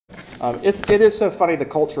It is so funny, the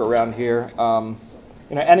culture around here.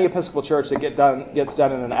 Any Episcopal church that gets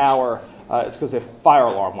done in an hour, it's because the fire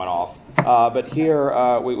alarm went off. But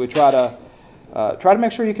here we try to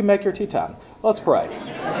make sure you can make your tea time. Let's pray.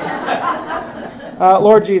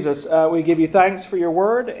 Lord Jesus, we give you thanks for your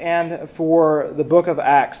word and for the book of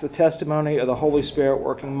Acts, the testimony of the Holy Spirit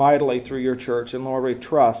working mightily through your church. And Lord, we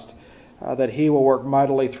trust that he will work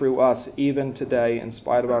mightily through us even today in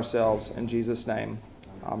spite of ourselves. In Jesus' name.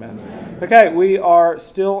 Amen. Okay, we are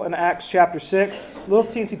still in Acts chapter 6. Little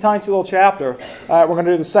teensy tiny little chapter. We're going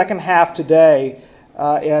to do the second half today,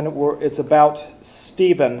 and it's about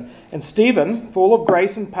Stephen. And Stephen, full of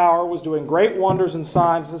grace and power, was doing great wonders and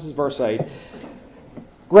signs. This is verse 8.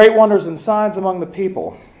 Great wonders and signs among the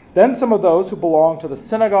people. Then some of those who belonged to the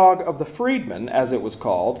synagogue of the freedmen, as it was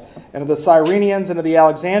called, and of the Cyrenians and of the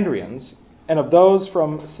Alexandrians, and of those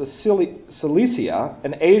from Cilicia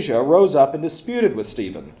and Asia rose up and disputed with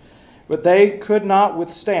Stephen. But they could not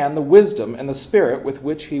withstand the wisdom and the spirit with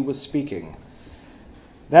which he was speaking.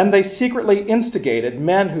 Then they secretly instigated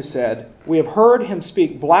men who said, "We have heard him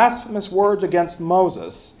speak blasphemous words against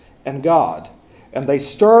Moses and God." And they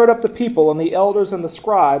stirred up the people and the elders and the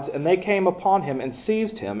scribes, and they came upon him and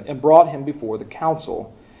seized him and brought him before the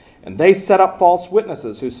council. And they set up false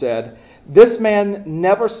witnesses who said, "This man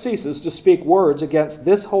never ceases to speak words against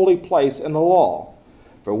this holy place and the law.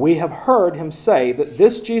 For we have heard him say that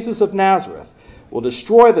this Jesus of Nazareth will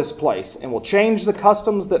destroy this place and will change the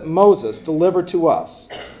customs that Moses delivered to us."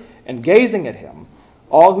 And gazing at him,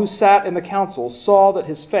 all who sat in the council saw that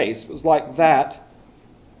his face was like that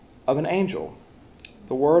of an angel.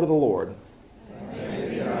 The word of the Lord.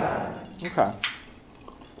 Okay.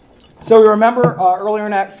 So we remember earlier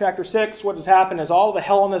in Acts chapter 6, what has happened is all the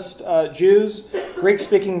Hellenist Jews,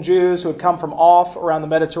 Greek-speaking Jews who had come from off around the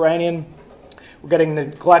Mediterranean, were getting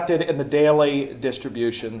neglected in the daily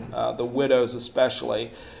distribution, the widows especially.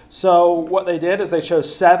 So what they did is they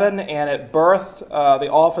chose 7, and it birthed the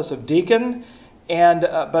office of deacon.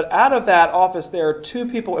 But out of that office, there are 2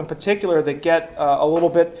 people in particular that get a little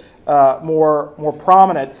bit more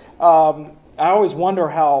prominent. I always wonder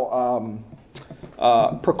how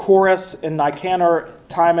Prochorus and Nicanor,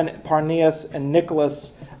 Timon, Parneus, and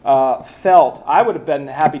Nicholas felt. I would have been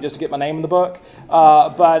happy just to get my name in the book,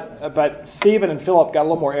 but Stephen and Philip got a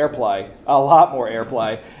lot more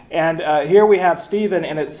airplay. And here we have Stephen,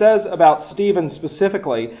 and it says about Stephen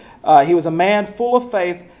specifically, he was a man full of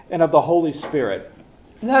faith and of the Holy Spirit.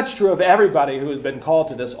 And that's true of everybody who has been called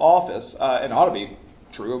to this office, and ought to be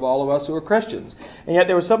true of all of us who are Christians. And yet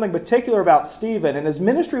there was something particular about Stephen, and his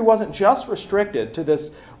ministry wasn't just restricted to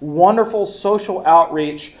this wonderful social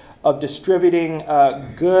outreach of distributing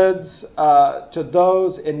goods to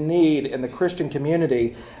those in need in the Christian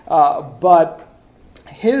community, but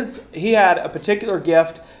he had a particular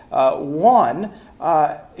gift.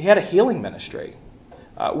 He had a healing ministry.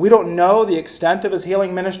 We don't know the extent of his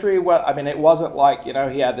healing ministry. It wasn't like,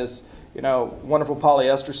 he had this wonderful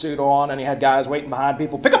polyester suit on, and he had guys waiting behind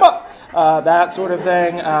people, pick him up, that sort of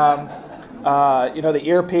thing. The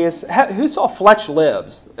earpiece. Who saw Fletch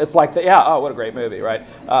Lives? It's like, what a great movie, right?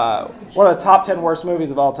 One of the top 10 worst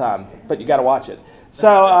movies of all time, but you got to watch it.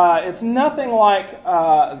 So it's nothing like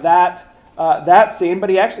that scene, but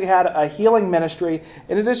he actually had a healing ministry.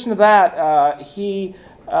 In addition to that, he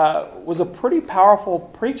was a pretty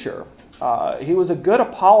powerful preacher. He was a good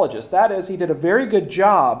apologist. That is, he did a very good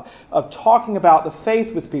job of talking about the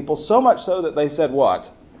faith with people, so much so that they said what?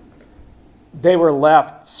 They were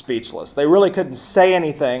left speechless. They really couldn't say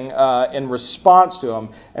anything in response to him,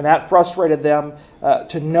 and that frustrated them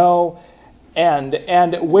to no end.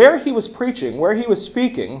 And where he was preaching, where he was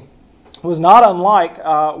speaking, was not unlike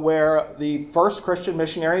where the first Christian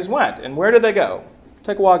missionaries went. And where did they go?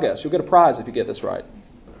 Take a wild guess. You'll get a prize if you get this right.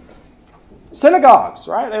 Synagogues,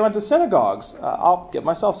 right? They went to synagogues. I'll give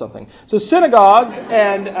myself something. So synagogues,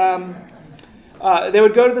 and they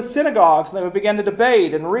would go to the synagogues, and they would begin to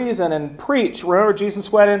debate and reason and preach. Remember, Jesus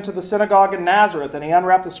went into the synagogue in Nazareth, and he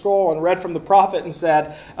unwrapped the scroll and read from the prophet and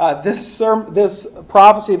said, this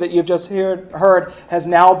prophecy that you've just heard has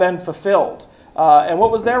now been fulfilled. And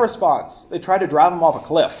what was their response? They tried to drive him off a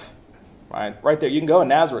cliff. Right there. You can go in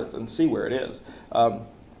Nazareth and see where it is.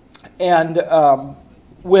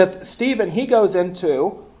 With Stephen, he goes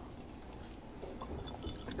into,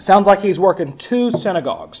 sounds like he's working 2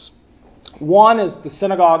 synagogues. One is the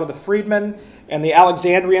synagogue of the freedmen, and the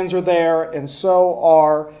Alexandrians are there, and so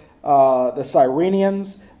are the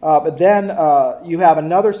Cyrenians. But then you have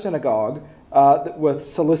another synagogue with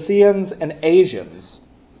Cilicians and Asians.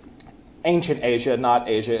 ancient Asia, not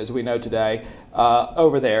Asia as we know today,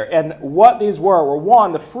 over there. And what these were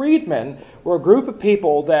one, the freedmen were a group of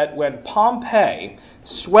people that when Pompey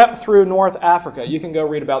swept through North Africa, you can go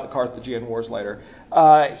read about the Carthaginian Wars later,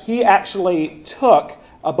 he actually took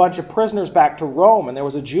a bunch of prisoners back to Rome, and there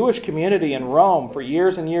was a Jewish community in Rome for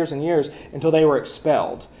years and years and years until they were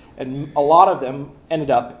expelled. And a lot of them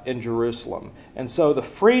ended up in Jerusalem. And so the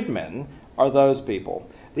freedmen are those people.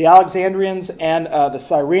 The Alexandrians and the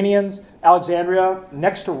Cyrenians, Alexandria,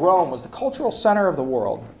 next to Rome, was the cultural center of the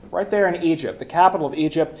world, right there in Egypt, the capital of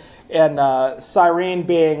Egypt, and Cyrene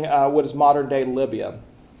being what is modern-day Libya.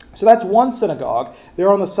 So that's one synagogue.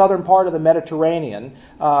 They're on the southern part of the Mediterranean.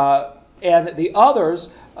 And the others,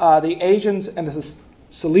 the Asians and the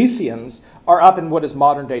Cilicians, are up in what is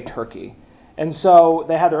modern-day Turkey. And so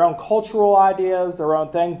they have their own cultural ideas, their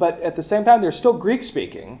own thing, but at the same time, they're still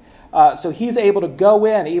Greek-speaking. So he's able to go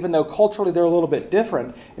in, even though culturally they're a little bit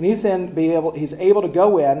different, and he's able to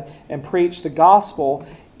go in and preach the gospel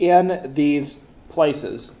in these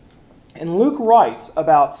places. And Luke writes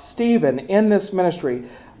about Stephen in this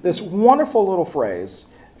ministry, this wonderful little phrase,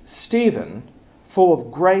 Stephen, full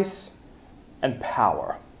of grace and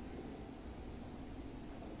power.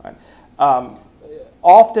 Right.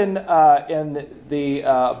 Often in the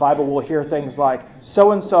Bible we'll hear things like,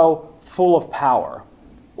 so-and-so full of power,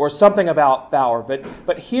 or something about power.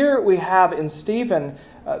 But here we have in Stephen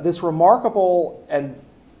this remarkable and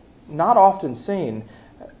not often seen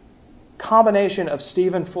combination of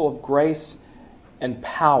Stephen full of grace and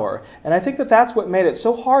power. And I think that that's what made it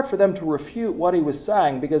so hard for them to refute what he was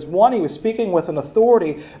saying, because one, he was speaking with an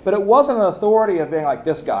authority, but it wasn't an authority of being like,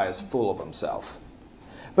 this guy is full of himself.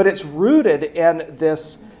 But it's rooted in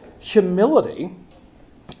this humility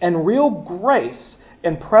and real grace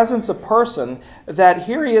and presence of person, that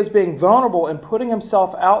here he is being vulnerable and putting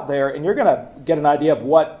himself out there, and you're going to get an idea of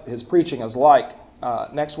what his preaching is like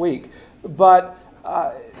next week. But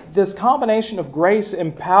this combination of grace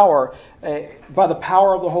and power by the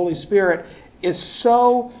power of the Holy Spirit is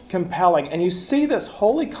so compelling. And you see this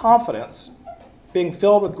holy confidence being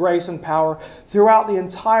filled with grace and power throughout the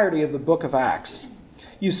entirety of the book of Acts.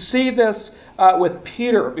 You see this with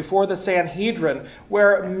Peter before the Sanhedrin,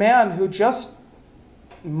 where men who just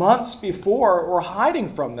months before were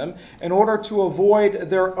hiding from them in order to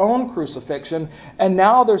avoid their own crucifixion, and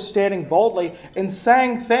now they're standing boldly and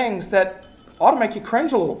saying things that ought to make you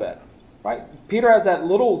cringe a little bit. Right? Peter has that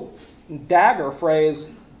little dagger phrase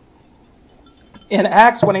in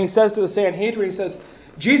Acts when he says to the Sanhedrin, he says,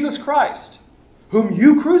 Jesus Christ, whom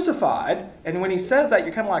you crucified. And when he says that,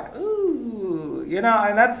 you're kind of like, ooh,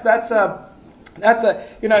 and that's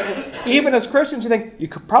even as Christians, you think you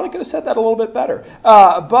probably could have said that a little bit better.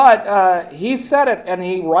 But he said it, and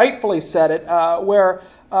he rightfully said it, where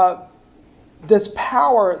this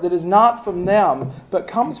power that is not from them, but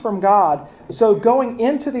comes from God. So going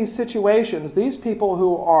into these situations, these people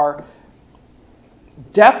who are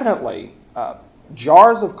definitely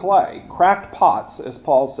jars of clay, cracked pots, as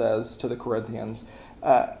Paul says to the Corinthians,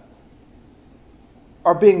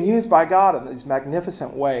 are being used by God in these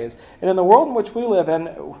magnificent ways. And in the world in which we live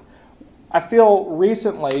in, I feel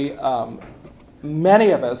recently many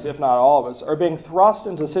of us, if not all of us, are being thrust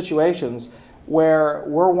into situations where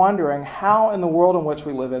we're wondering, how in the world in which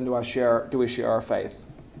we live in do we share our faith?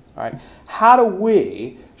 All right? How do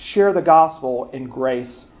we share the gospel in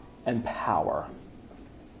grace and power?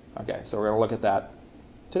 Okay, so we're going to look at that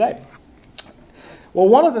today. Well,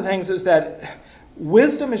 one of the things is that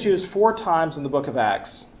wisdom is used 4 times in the book of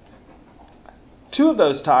Acts. 2 of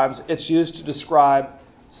those times it's used to describe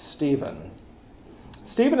Stephen.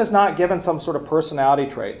 Stephen is not given some sort of personality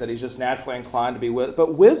trait that he's just naturally inclined to be with,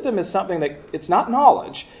 but wisdom is something that, it's not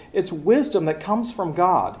knowledge, it's wisdom that comes from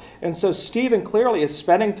God. And so Stephen clearly is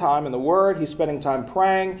spending time in the Word, he's spending time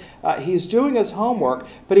praying, he's doing his homework,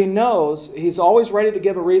 but he knows he's always ready to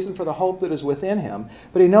give a reason for the hope that is within him,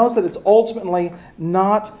 but he knows that it's ultimately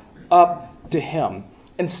not up to him.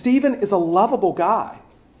 And Stephen is a lovable guy.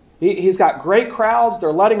 He's got great crowds,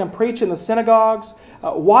 they're letting him preach in the synagogues.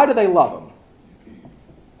 Why do they love him?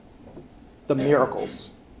 The miracles.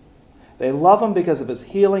 They love him because of his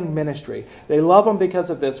healing ministry. They love him because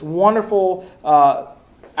of this wonderful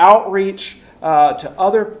outreach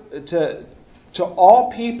to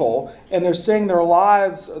all people, and they're seeing their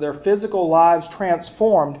lives, their physical lives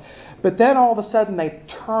transformed. But then all of a sudden they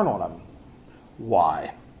turn on him.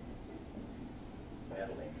 Why?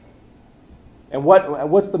 Meddling. And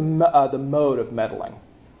what's the mode of meddling?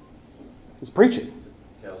 It's preaching.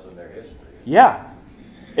 It tells them their history. Yeah.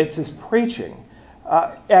 It's his preaching.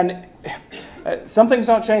 And some things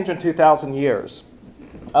don't change in 2,000 years.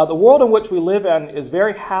 The world in which we live in is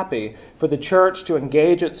very happy for the church to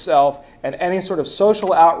engage itself in any sort of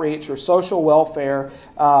social outreach or social welfare.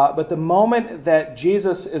 But the moment that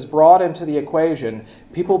Jesus is brought into the equation,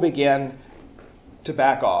 people begin to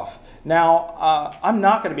back off. Now, I'm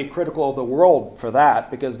not going to be critical of the world for that,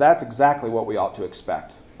 because that's exactly what we ought to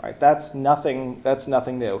expect. Right? That's nothing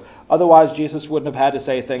new. Otherwise, Jesus wouldn't have had to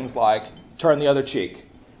say things like, turn the other cheek,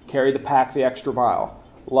 carry the pack the extra mile,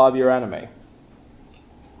 love your enemy.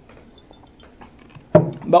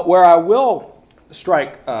 But where I will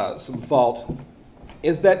strike some fault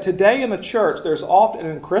is that today in the church, there's often,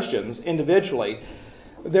 in Christians individually,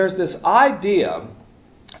 there's this idea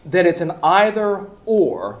that it's an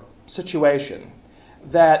either-or situation.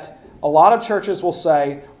 That a lot of churches will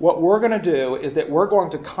say, what we're going to do is that we're going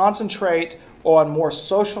to concentrate on more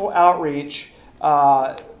social outreach,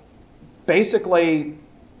 basically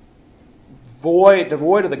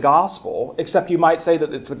devoid of the gospel, except you might say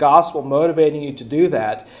that it's the gospel motivating you to do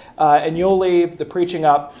that, and you'll leave the preaching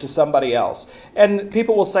up to somebody else. And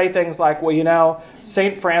people will say things like, well, you know,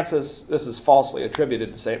 St. Francis, this is falsely attributed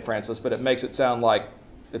to St. Francis, but it makes it sound like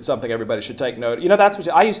it's something everybody should take note of. You know, that's what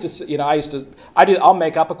I'll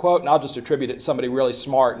make up a quote and I'll just attribute it to somebody really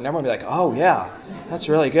smart, and everyone will be like, oh yeah, that's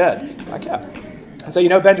really good. Like, yeah. And so, you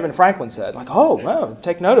know, Benjamin Franklin said, like, oh, no,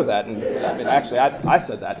 take note of that. And I mean, actually, I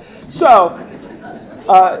said that. So,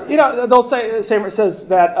 you know, they'll say, it says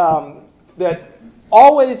that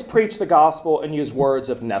always preach the gospel and use words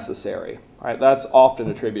if necessary. Right? That's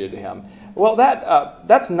often attributed to him. Well,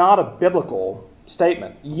 that's not a biblical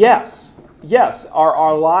statement. Yes,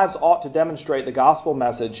 our lives ought to demonstrate the gospel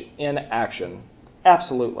message in action.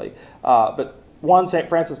 Absolutely. But St.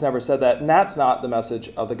 Francis never said that, and that's not the message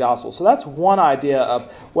of the gospel. So that's one idea of,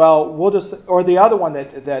 well, we'll just, or the other one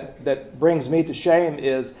that brings me to shame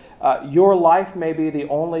is, your life may be the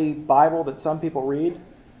only Bible that some people read.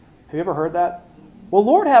 Have you ever heard that? Well,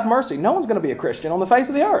 Lord have mercy. No one's going to be a Christian on the face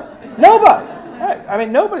of the earth. Nobody. Right? I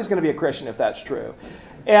mean, nobody's going to be a Christian if that's true.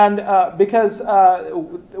 And because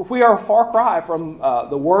we are a far cry from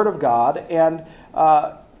the Word of God, and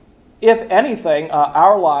if anything,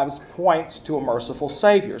 our lives point to a merciful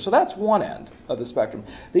Savior. So that's one end of the spectrum.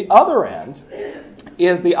 The other end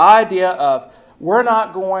is the idea of we're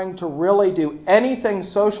not going to really do anything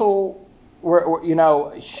social,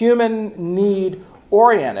 human need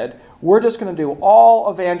oriented. We're just going to do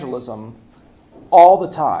all evangelism all the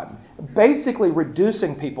time, basically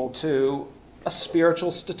reducing people to a spiritual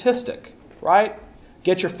statistic, right?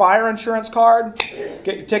 Get your fire insurance card,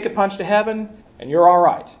 get your ticket punched to heaven, and you're all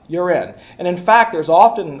right. You're in. And in fact, there's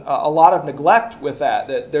often a lot of neglect with that.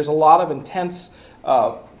 That there's a lot of intense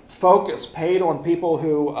focus paid on people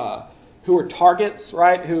who are targets,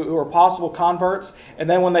 right? Who are possible converts. And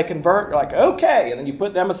then when they convert, you're like, okay. And then you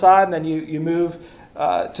put them aside, and then you move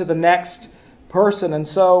to the next person. And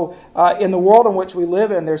so in the world in which we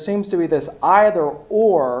live in, there seems to be this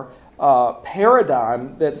either-or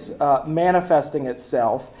paradigm that's manifesting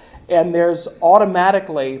itself. And there's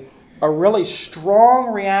automatically a really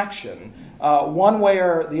strong reaction, one way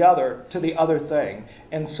or the other, to the other thing.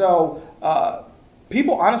 And so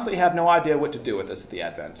people honestly have no idea what to do with this at the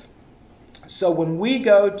Advent. So when we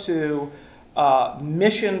go to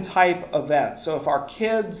mission-type events, so if our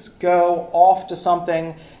kids go off to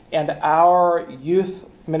something and our youth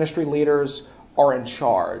ministry leaders are in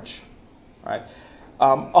charge, right?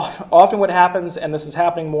 Often what happens, and this is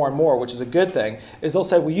happening more and more, which is a good thing, is they'll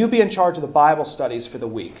say, will you be in charge of the Bible studies for the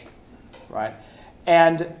week? Right?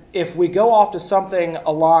 And if we go off to something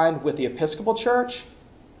aligned with the Episcopal Church,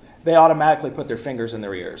 they automatically put their fingers in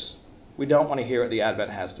their ears. We don't want to hear what the Advent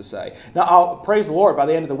has to say. Now, I'll praise the Lord, by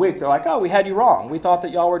the end of the week, they're like, oh, we had you wrong. We thought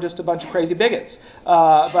that y'all were just a bunch of crazy bigots.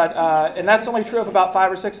 And that's only true of about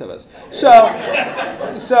 5 or 6 of us.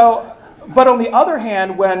 But on the other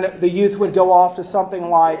hand, when the youth would go off to something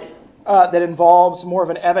like that involves more of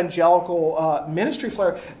an evangelical ministry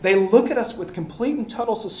flair, they look at us with complete and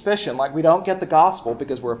total suspicion, like we don't get the gospel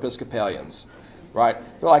because we're Episcopalians, right?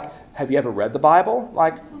 They're like, have you ever read the Bible?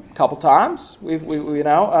 Like a couple times,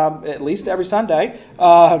 at least every Sunday.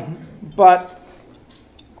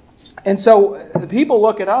 And so the people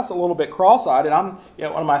look at us a little bit cross-eyed, and I'm,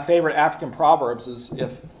 one of my favorite African proverbs is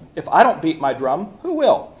if I don't beat my drum, who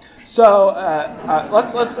will? So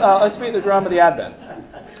let's beat the drum of the Advent.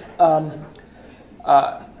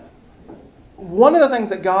 One of the things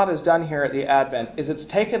that God has done here at the Advent is it's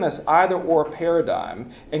taken this either-or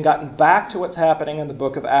paradigm and gotten back to what's happening in the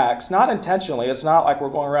book of Acts. Not intentionally. It's not like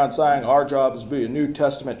we're going around saying our job is to be a New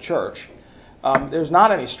Testament church. there's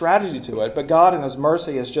not any strategy to it, but God in His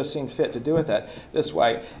mercy has just seen fit to do it this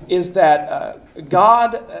way, is that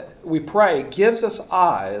God, we pray, gives us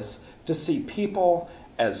eyes to see people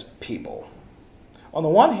as people. On the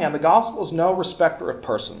one hand, the gospel is no respecter of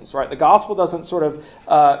persons, right? The gospel doesn't sort of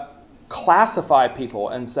classify people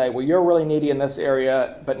and say, well, you're really needy in this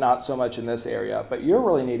area, but not so much in this area. But you're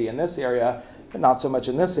really needy in this area, but not so much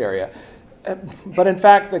in this area. But in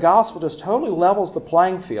fact, the gospel just totally levels the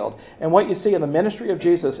playing field. And what you see in the ministry of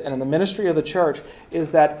Jesus and in the ministry of the church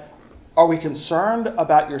is that, are we concerned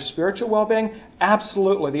about your spiritual well-being?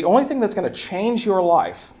 Absolutely. The only thing that's going to change your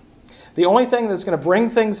life, the only thing that's going to bring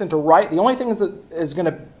things into right, the only thing that is going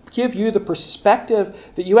to give you the perspective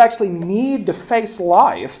that you actually need to face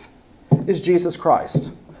life is Jesus Christ.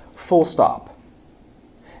 Full stop.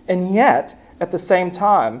 And yet, at the same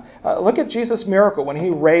time, look at Jesus' miracle when He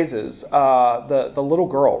raises the little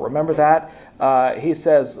girl. Remember that? He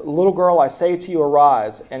says, little girl, I say to you,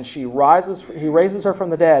 arise. And He raises her from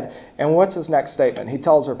the dead. And what's His next statement? He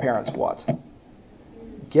tells her parents what?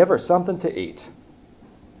 Give her something to eat.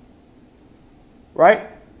 Right?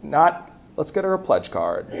 Not, let's get her a pledge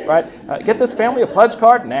card. Right? Get this family a pledge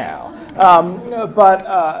card now.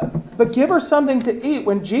 But give her something to eat.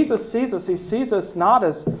 When Jesus sees us, He sees us not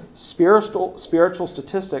as spiritual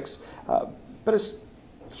statistics, but as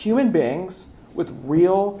human beings with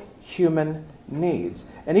real human needs.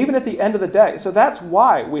 And even at the end of the day, so that's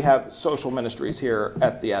why we have social ministries here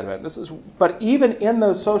at the Advent. But even in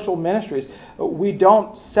those social ministries, we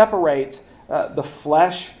don't separate the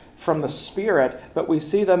flesh from the spirit, but we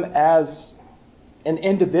see them as an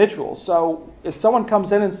individual. So if someone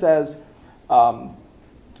comes in and says,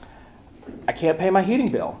 I can't pay my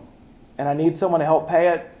heating bill, and I need someone to help pay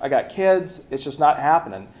it, I got kids, it's just not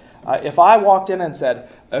happening. If I walked in and said,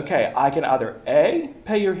 okay, I can either A,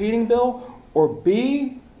 pay your heating bill, or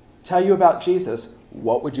B, tell you about Jesus,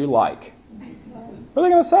 what would you like? What are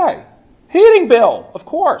they going to say? Heating bill, of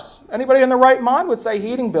course. Anybody in their right mind would say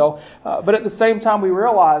heating bill. But at the same time, we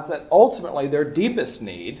realize that ultimately their deepest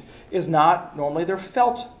need is not normally their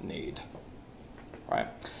felt need. Right?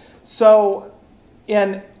 So,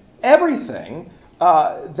 in everything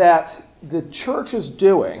that the church is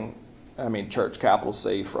doing, I mean church, capital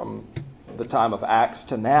C, from the time of Acts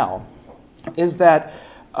to now, is that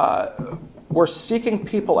we're seeking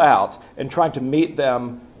people out and trying to meet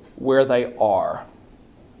them where they are.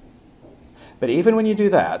 But even when you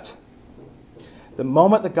do that, the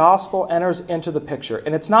moment the gospel enters into the picture,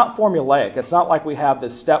 and it's not formulaic, it's not like we have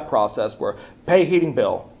this step process where pay heating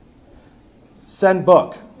bill, send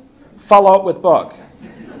book, follow up with book,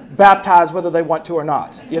 baptize whether they want to or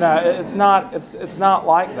not. You know, it's not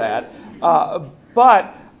like that.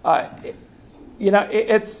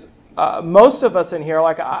 It's most of us in here,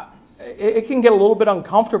 it can get a little bit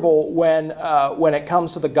uncomfortable when it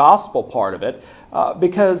comes to the gospel part of it,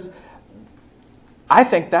 because I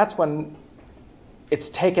think that's when it's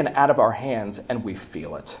taken out of our hands and we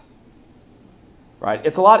feel it. Right?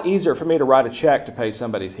 It's a lot easier for me to write a check to pay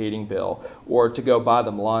somebody's heating bill or to go buy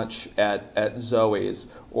them lunch at Zoe's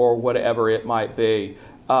or whatever it might be,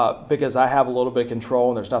 because I have a little bit of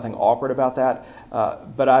control and there's nothing awkward about that.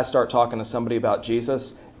 But I start talking to somebody about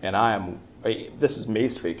Jesus and this is me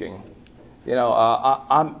speaking. You know,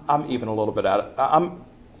 I'm even a little bit out of,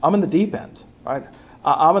 I'm in the deep end, right?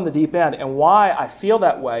 I'm in the deep end, and why I feel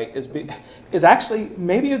that way is actually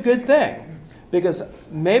maybe a good thing, because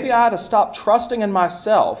maybe I ought to stop trusting in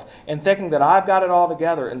myself and thinking that I've got it all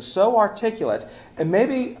together and so articulate, and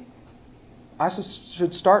maybe I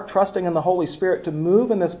should start trusting in the Holy Spirit to move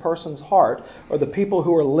in this person's heart or the people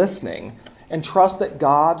who are listening, and trust that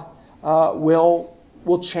God will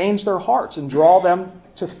change their hearts and draw them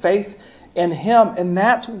to faith in Him. And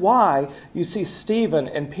that's why you see Stephen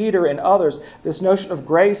and Peter and others, this notion of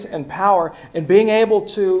grace and power and being able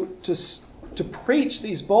to preach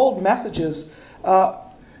these bold messages.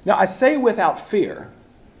 Now, I say without fear.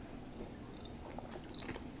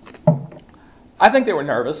 I think they were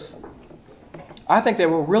nervous. I think they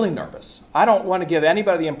were really nervous. I don't want to give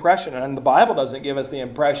anybody the impression, and the Bible doesn't give us the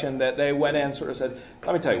impression, that they went in and sort of said,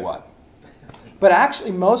 let me tell you what. But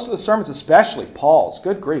actually, most of the sermons, especially Paul's,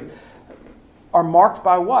 good grief, are marked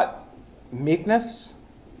by what? Meekness,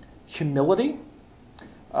 humility,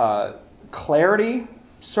 clarity,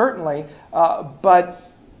 certainly. But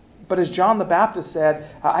as John the Baptist said,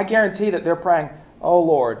 I guarantee that they're praying, oh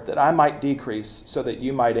Lord, that I might decrease so that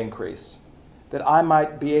you might increase, that I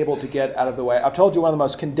might be able to get out of the way. I've told you one of the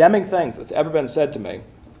most condemning things that's ever been said to me.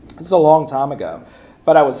 This is a long time ago.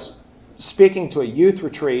 But I was speaking to a youth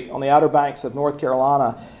retreat on the Outer Banks of North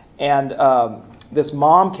Carolina, and this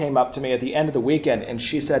mom came up to me at the end of the weekend, and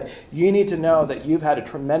she said, "You need to know that you've had a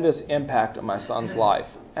tremendous impact on my son's life."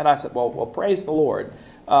 And I said, well, praise the Lord.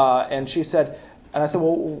 And she said, and I said,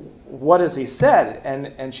 well, what has he said?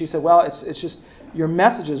 And she said, well, it's just your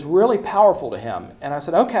message is really powerful to him. And I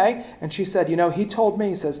said, okay. And she said, he told me,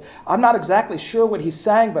 he says, I'm not exactly sure what he's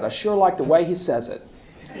saying, but I sure like the way he says it.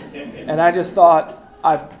 And I just thought,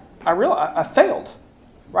 I failed.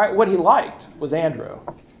 Right? What he liked was Andrew.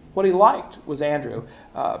 What he liked was Andrew.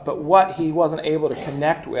 But what he wasn't able to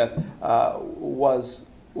connect with was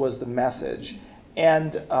the message.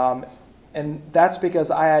 And that's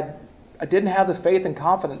because I didn't have the faith and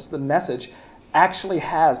confidence the message actually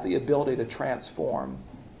has the ability to transform.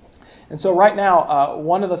 And so right now,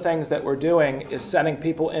 one of the things that we're doing is sending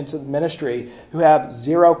people into the ministry who have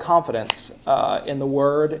zero confidence in the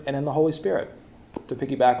Word and in the Holy Spirit, to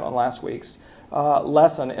piggyback on last week's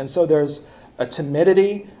lesson. And so there's a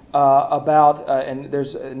timidity and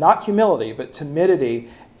there's not humility, but timidity.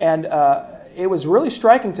 And it was really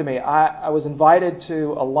striking to me. I was invited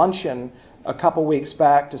to a luncheon a couple weeks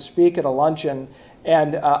back to speak at a luncheon,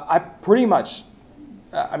 and I pretty much,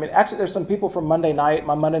 actually there's some people from my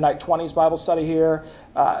Monday Night 20s Bible study here,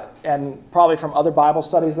 and probably from other Bible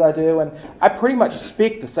studies that I do, and I pretty much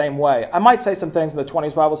speak the same way. I might say some things in the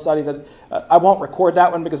 20s Bible study that I won't record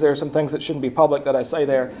that one because there are some things that shouldn't be public that I say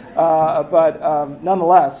there, but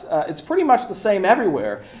nonetheless, it's pretty much the same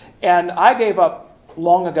everywhere. And I gave up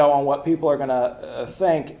long ago on what people are going to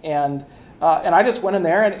think, and I just went in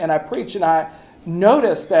there and I preached, and I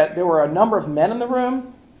noticed that there were a number of men in the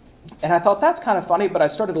room, and I thought that's kind of funny, but I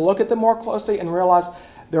started to look at them more closely and realized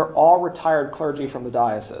they're all retired clergy from the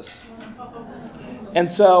diocese. And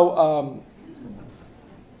so,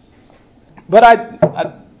 but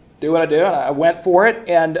I do what I do, and I went for it,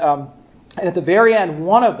 and at the very end,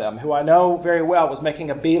 one of them, who I know very well, was making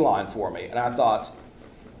a beeline for me, and I thought,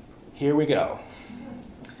 here we go.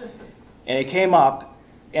 And he came up,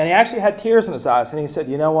 and he actually had tears in his eyes, and he said,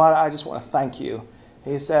 you know what, I just want to thank you.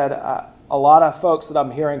 He said, a lot of folks that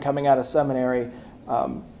I'm hearing coming out of seminary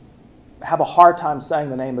have a hard time saying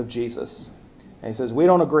the name of Jesus. And he says, we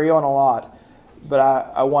don't agree on a lot, but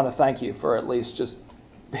I want to thank you for at least just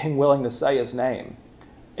being willing to say his name.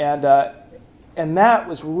 And that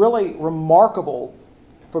was really remarkable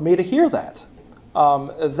for me to hear that.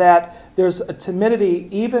 That there's a timidity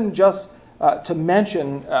even just to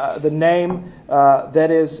mention the name that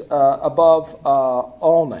is above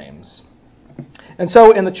all names. And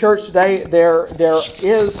so in the church today, there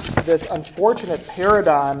is this unfortunate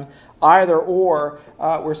paradigm, either or,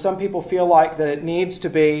 where some people feel like that it needs to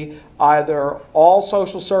be either all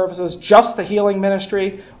social services, just the healing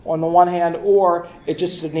ministry on the one hand, or it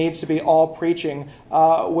just needs to be all preaching,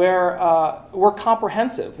 where we're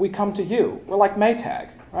comprehensive. We come to you. We're like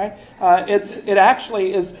Maytag, right? It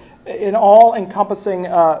actually is an all-encompassing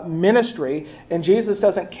ministry, and Jesus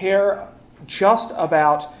doesn't care just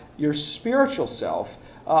about your spiritual self,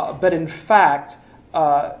 but in fact,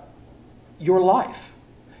 your life,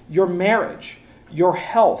 your marriage, your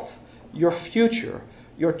health, your future,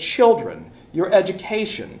 your children, your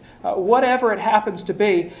education, whatever it happens to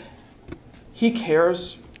be, he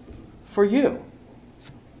cares for you.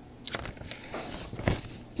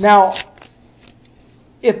 Now,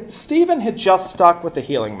 if Stephen had just stuck with the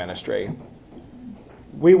healing ministry,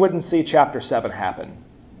 we wouldn't see chapter 7 happen.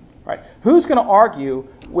 Right? Who's going to argue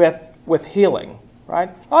with healing? Right?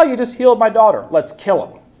 Oh, you just healed my daughter. Let's kill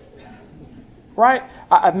him. Right?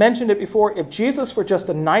 I've mentioned it before. If Jesus were just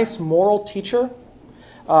a nice moral teacher,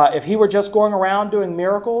 if he were just going around doing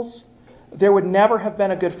miracles, there would never have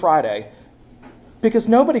been a Good Friday, because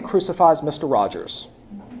nobody crucifies Mr. Rogers.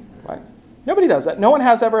 Right? Nobody does that. No one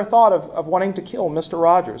has ever thought of wanting to kill Mr.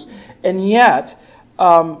 Rogers. And yet,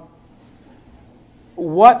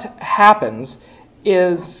 what happens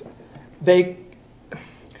is they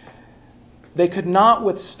could not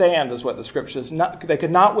withstand, is what the scriptures. They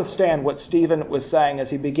could not withstand what Stephen was saying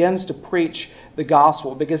as he begins to preach the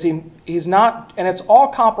gospel, because he's not, and it's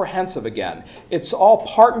all comprehensive again. It's all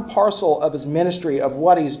part and parcel of his ministry, of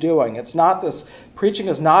what he's doing. It's not this, preaching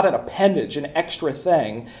is not an appendage, an extra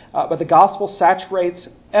thing, but the gospel saturates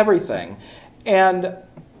everything. And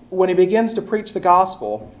when he begins to preach the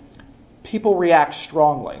gospel, people react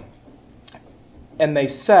strongly. And they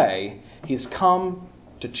say, he's come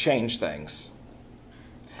to change things.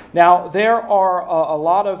 Now, there are a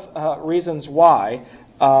lot of reasons why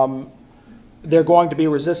they're going to be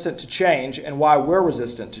resistant to change, and why we're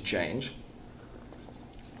resistant to change.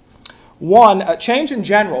 One, change in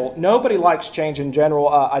general. Nobody likes change in general,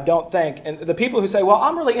 I don't think. And the people who say, well,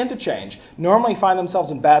 I'm really into change, normally find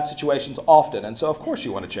themselves in bad situations often. And so, of course,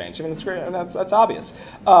 you want to change. I mean, it's great, and that's obvious.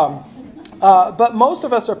 But most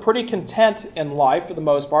of us are pretty content in life, for the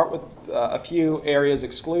most part, with a few areas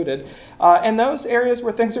excluded. And those areas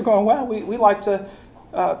where things are going well, we like to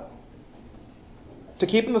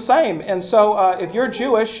keep them the same. And so if you're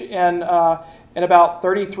Jewish and in about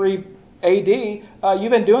 33 A.D.,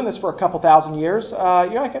 you've been doing this for a couple thousand years.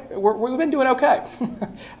 You're like, we've been doing okay.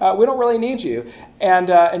 We don't really need you. And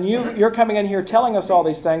you're coming in here telling us all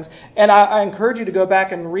these things. And I encourage you to go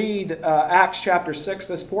back and read Acts chapter 6,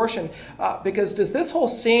 this portion, because does this whole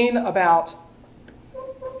scene about,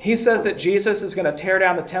 he says that Jesus is going to tear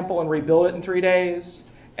down the temple and rebuild it in 3 days,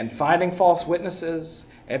 and finding false witnesses,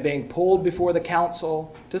 and being pulled before the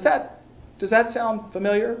council, does that sound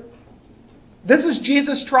familiar? This is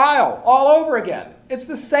Jesus' trial all over again. It's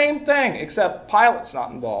the same thing, except Pilate's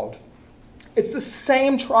not involved. It's the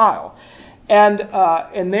same trial.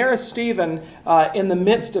 And there is Stephen in the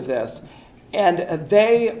midst of this, and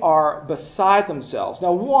they are beside themselves.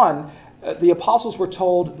 Now, one, the apostles were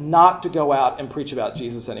told not to go out and preach about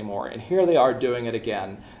Jesus anymore, and here they are doing it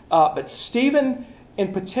again. But Stephen,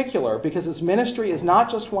 in particular, because his ministry is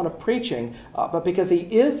not just one of preaching, but because he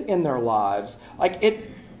is in their lives,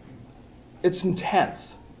 it's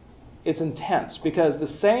intense. It's intense because the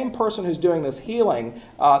same person who's doing this healing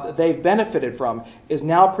that they've benefited from is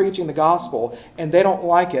now preaching the gospel, and they don't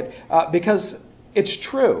like it because it's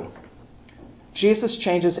true. Jesus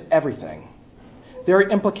changes everything. There are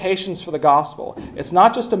implications for the gospel. It's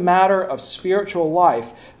not just a matter of spiritual life,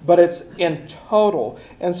 but it's in total.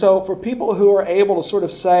 And so for people who are able to sort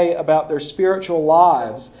of say about their spiritual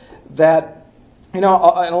lives that, and a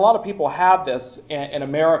lot of people have this in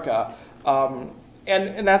America,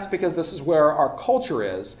 and that's because this is where our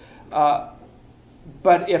culture is. But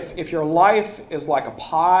if your life is like a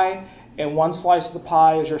pie, and one slice of the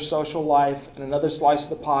pie is your social life, and another slice of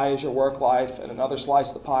the pie is your work life, and another slice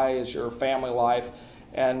of the pie is your family life,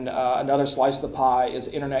 and another slice of the pie is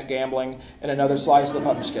internet gambling, and another slice of the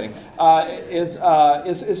pie, I'm just kidding,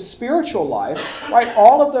 is spiritual life, right?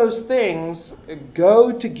 All of those things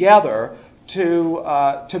go together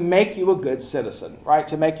to make you a good citizen, right?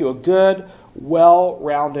 To make you a good,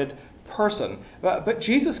 well-rounded person. But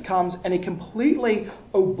Jesus comes and he completely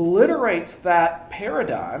obliterates that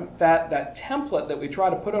paradigm, that template that we try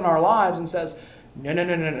to put on our lives, and says,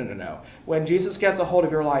 no. When Jesus gets a hold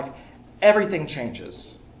of your life, everything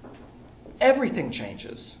changes. Everything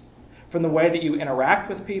changes. From the way that you interact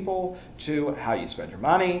with people, to how you spend your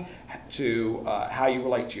money, to how you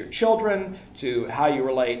relate to your children, to how you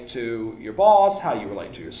relate to your boss, how you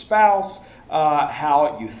relate to your spouse,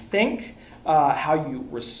 how you think, how you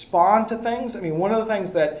respond to things. I mean, one of the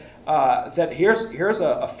things that here's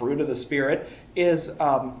a fruit of the Spirit is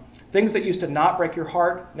things that used to not break your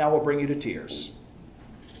heart now will bring you to tears.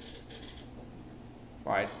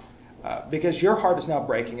 Right? Because your heart is now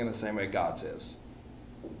breaking in the same way God's is.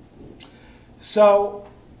 So,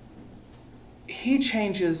 he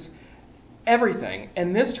changes everything,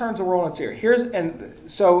 and this turns the world on its ear.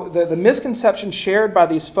 So the misconception shared by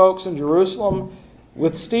these folks in Jerusalem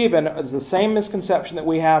with Stephen is the same misconception that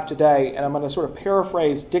we have today, and I'm going to sort of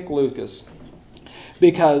paraphrase Dick Lucas,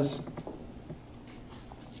 because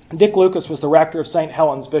Dick Lucas was the rector of St.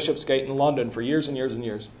 Helens Bishopsgate in London for years and years and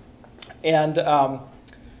years. And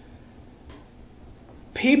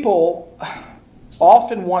people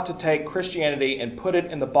often want to take Christianity and put it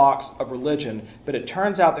in the box of religion, but it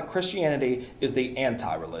turns out that Christianity is the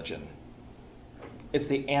anti-religion. It's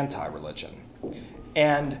the anti-religion.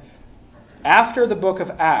 And after the book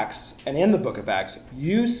of Acts, and in the book of Acts,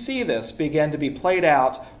 you see this begin to be played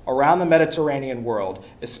out around the Mediterranean world,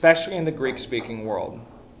 especially in the Greek-speaking world,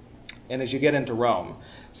 and as you get into Rome.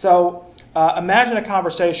 So imagine a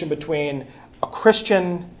conversation between a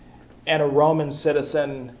Christian and a Roman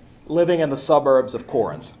citizen living in the suburbs of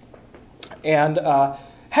Corinth. And,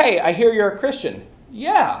 hey, I hear you're a Christian.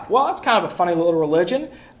 Yeah, well, that's kind of a funny little religion.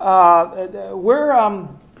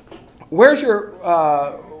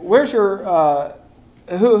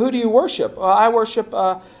 Who do you worship? I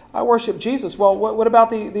worship Jesus. Well, what about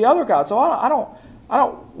the other gods? Oh, I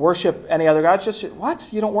don't worship any other gods. Just what?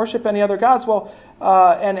 You don't worship any other gods? Well,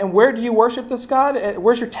 and where do you worship this God?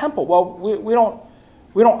 Where's your temple? Well,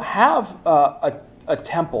 we don't have a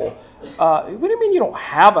temple. What do you mean you don't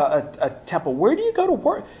have a temple? Where do you go to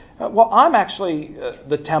work? Well, I'm actually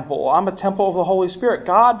the temple. I'm a temple of the Holy Spirit.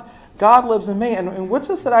 God God lives in me. And what's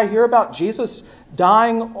this that I hear about Jesus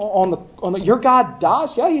dying on the your God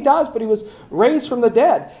dies? Yeah, he dies, but he was raised from the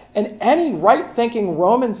dead. And any right-thinking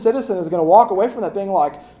Roman citizen is going to walk away from that being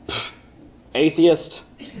like, atheist.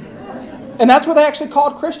 And that's what they actually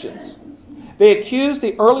called Christians. They accused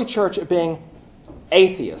the early church of being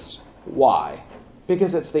atheist. Why?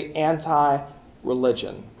 Because it's the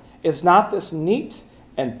anti-religion. It's not this neat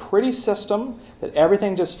and pretty system that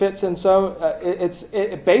everything just fits in. So if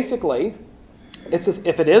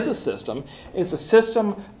it is a system, it's a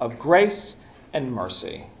system of grace and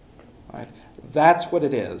mercy. Right? That's what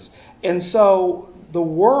it is. And so the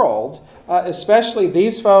world, especially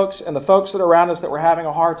these folks and the folks that are around us that we're having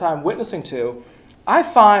a hard time witnessing to,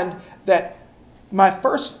 I find that my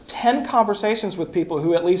first 10 conversations with people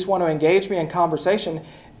who at least want to engage me in conversation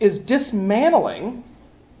is dismantling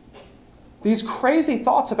these crazy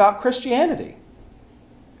thoughts about Christianity.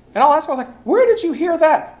 And I'll ask them, I was like, where did you hear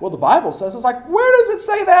that? Well, the Bible says. It's like, where does it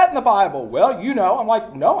say that in the Bible? Well, you know. I'm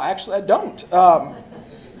like, no, actually, I don't.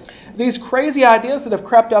 These crazy ideas that have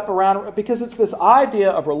crept up around, because it's this idea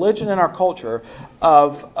of religion in our culture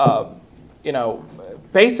of,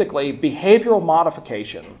 basically behavioral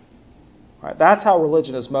modification. Right? That's how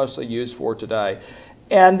religion is mostly used for today.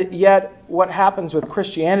 And yet, what happens with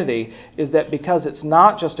Christianity is that because it's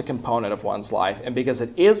not just a component of one's life, and because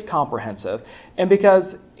it is comprehensive, and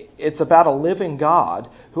because it's about a living God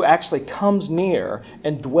who actually comes near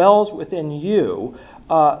and dwells within you,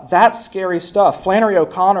 that's scary stuff. Flannery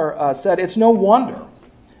O'Connor said, it's no wonder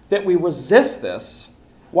that we resist this,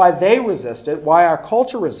 why they resist it, why our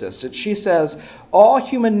culture resists it. She says, all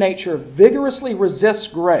human nature vigorously resists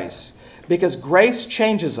grace because grace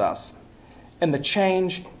changes us. And the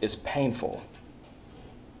change is painful.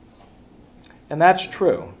 And that's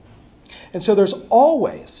true. And so there's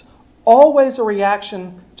always a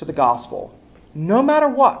reaction to the gospel. No matter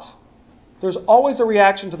what. There's always a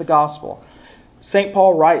reaction to the gospel. St.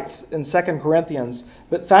 Paul writes in 2 Corinthians,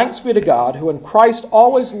 but thanks be to God who in Christ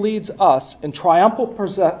always leads us in triumphal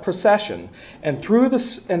procession and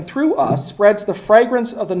through us spreads the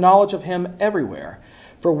fragrance of the knowledge of him everywhere.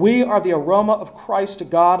 For we are the aroma of Christ to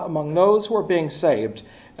God among those who are being saved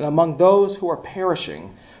and among those who are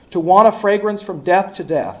perishing. To one a fragrance from death to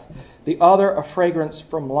death, the other a fragrance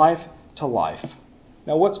from life to life.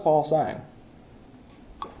 Now what's Paul saying?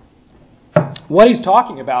 What he's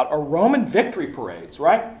talking about are Roman victory parades,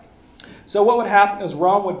 right? So what would happen is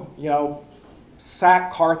Rome would,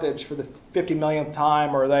 sack Carthage for the 50 millionth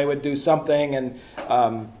time, or they would do something and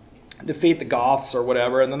defeat the Goths or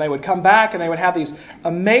whatever, and then they would come back and they would have these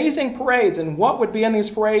amazing parades. And what would be in these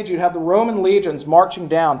parades? You'd have the Roman legions marching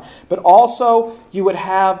down, but also you would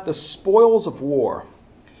have the spoils of war.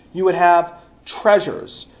 You would have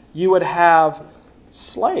treasures. You would have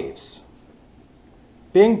slaves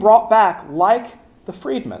being brought back like the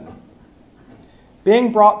freedmen.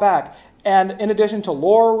 Being brought back. And in addition to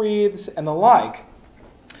laurel wreaths and the like,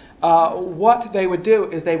 what they would do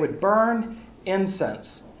is they would burn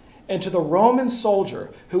incense. And to the Roman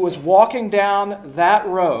soldier who was walking down that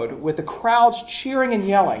road with the crowds cheering and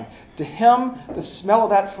yelling, to him the smell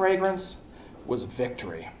of that fragrance was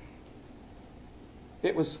victory.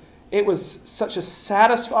 It was such a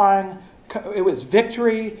satisfying, it was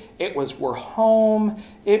victory, it was we're home,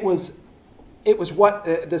 it was what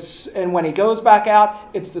this, and when he goes back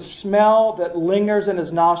out, it's the smell that lingers in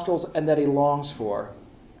his nostrils and that he longs for.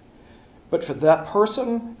 But for that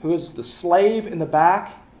person who is the slave in the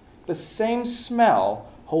back, the same smell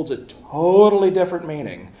holds a totally different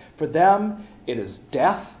meaning. For them, it is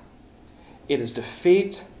death, it is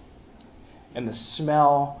defeat, and the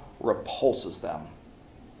smell repulses them.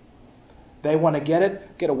 They want to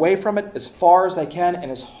get away from it as far as they can,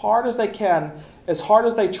 and as hard as they try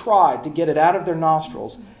to get it out of their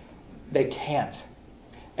nostrils, they can't.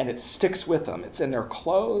 And it sticks with them. It's in their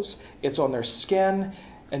clothes, it's on their skin,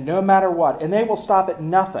 and no matter what. And they will stop at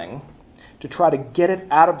nothing to try to get it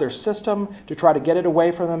out of their system, to try to get it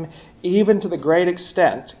away from them, even to the great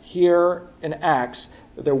extent, here in Acts,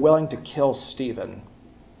 that they're willing to kill Stephen,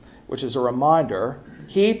 which is a reminder,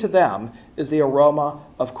 he to them is the aroma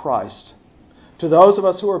of Christ. To those of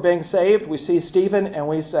us who are being saved, we see Stephen and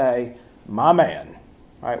we say, my man.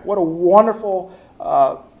 All right, what a wonderful,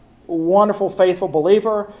 faithful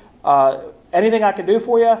believer. Anything I can do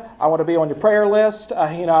for you? I want to be on your prayer list.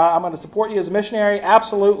 I'm going to support you as a missionary.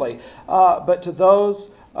 Absolutely. But to those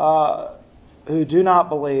who do not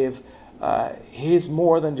believe, he's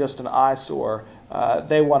more than just an eyesore.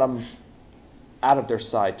 They want him out of their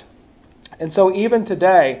sight. And so even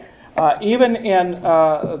today, even in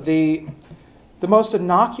the most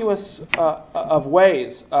innocuous of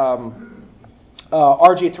ways,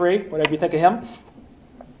 RG3, whatever you think of him.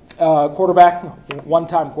 Quarterback,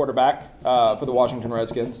 one-time quarterback for the Washington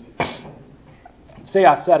Redskins. See,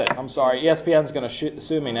 I said it. I'm sorry. ESPN's going to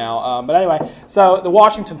sue me now. But anyway, so the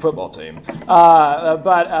Washington football team.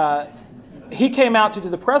 He came out to do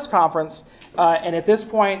the press conference, and at this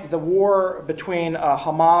point, the war between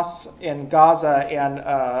Hamas in Gaza and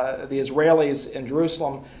the Israelis in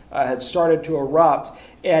Jerusalem had started to erupt.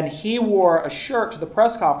 And he wore a shirt to the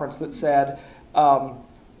press conference that said,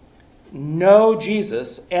 "No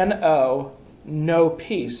Jesus, N-O, no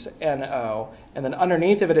peace, N-O." And then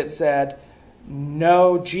underneath of it, it said,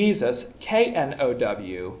 "No Jesus,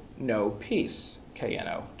 K-N-O-W, no peace,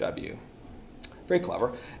 K-N-O-W." Very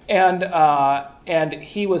clever. And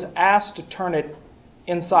he was asked to turn it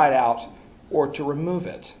inside out or to remove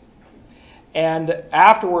it. And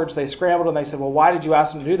afterwards, they scrambled and they said, "Well, why did you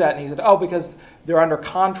ask him to do that?" And he said, "Oh, because they're under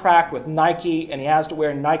contract with Nike, and he has to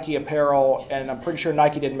wear Nike apparel, and I'm pretty sure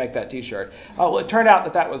Nike didn't make that T-shirt." Well, it turned out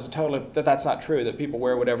that that's not true. That people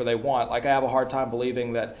wear whatever they want. Like, I have a hard time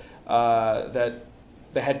believing that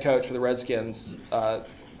the head coach for the Redskins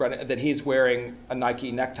that he's wearing a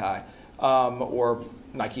Nike necktie or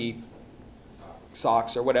Nike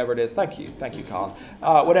socks or whatever it is. Thank you, Colin.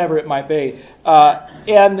 Whatever it might be.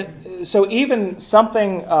 And so even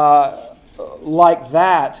something like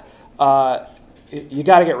that, you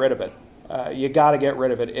got to get rid of it. You got to get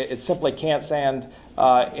rid of it. It simply can't stand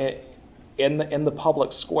in the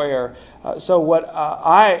public square. So what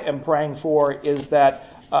I am praying for is that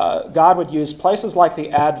God would use places like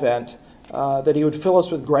the Advent, that He would fill us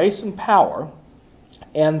with grace and power,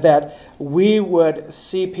 and that we would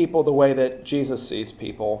see people the way that Jesus sees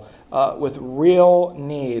people, with real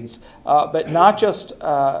needs, but not just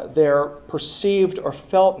their perceived or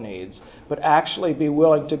felt needs, but actually be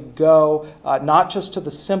willing to go not just to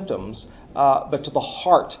the symptoms, but to the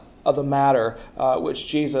heart of the matter, which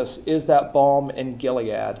Jesus is that balm in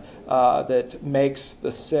Gilead that makes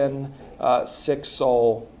the sick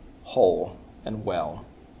soul whole and well.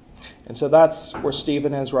 And so that's where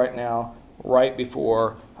Stephen is right now, right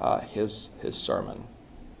before his sermon.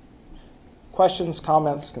 Questions,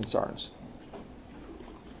 comments, concerns?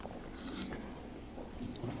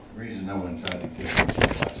 The reason no one tried to kill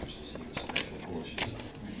Ghostbusters is he was special forces.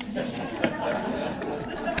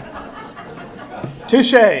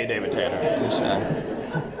 Touche, David Tanner. Touche.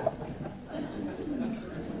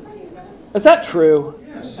 Is that true?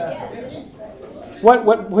 Yes. What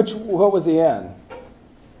was the end?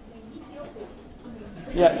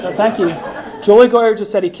 Yeah, thank you. Julie Goyer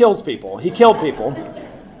just said he kills people. He killed people.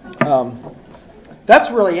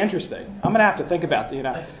 That's really interesting. I'm going to have to think about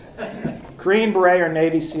that. Green Beret or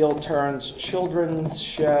Navy SEAL turns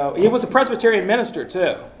children's show. He was a Presbyterian minister,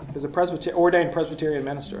 too. He was a ordained Presbyterian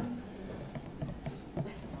minister.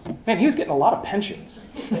 Man, he was getting a lot of pensions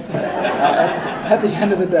at the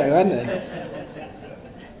end of the day, wasn't it?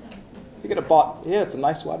 You could have bought, it's some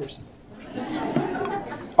nice sweaters.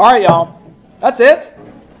 All right, y'all. That's it.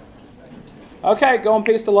 Okay, go in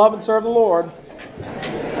peace to love and serve the Lord.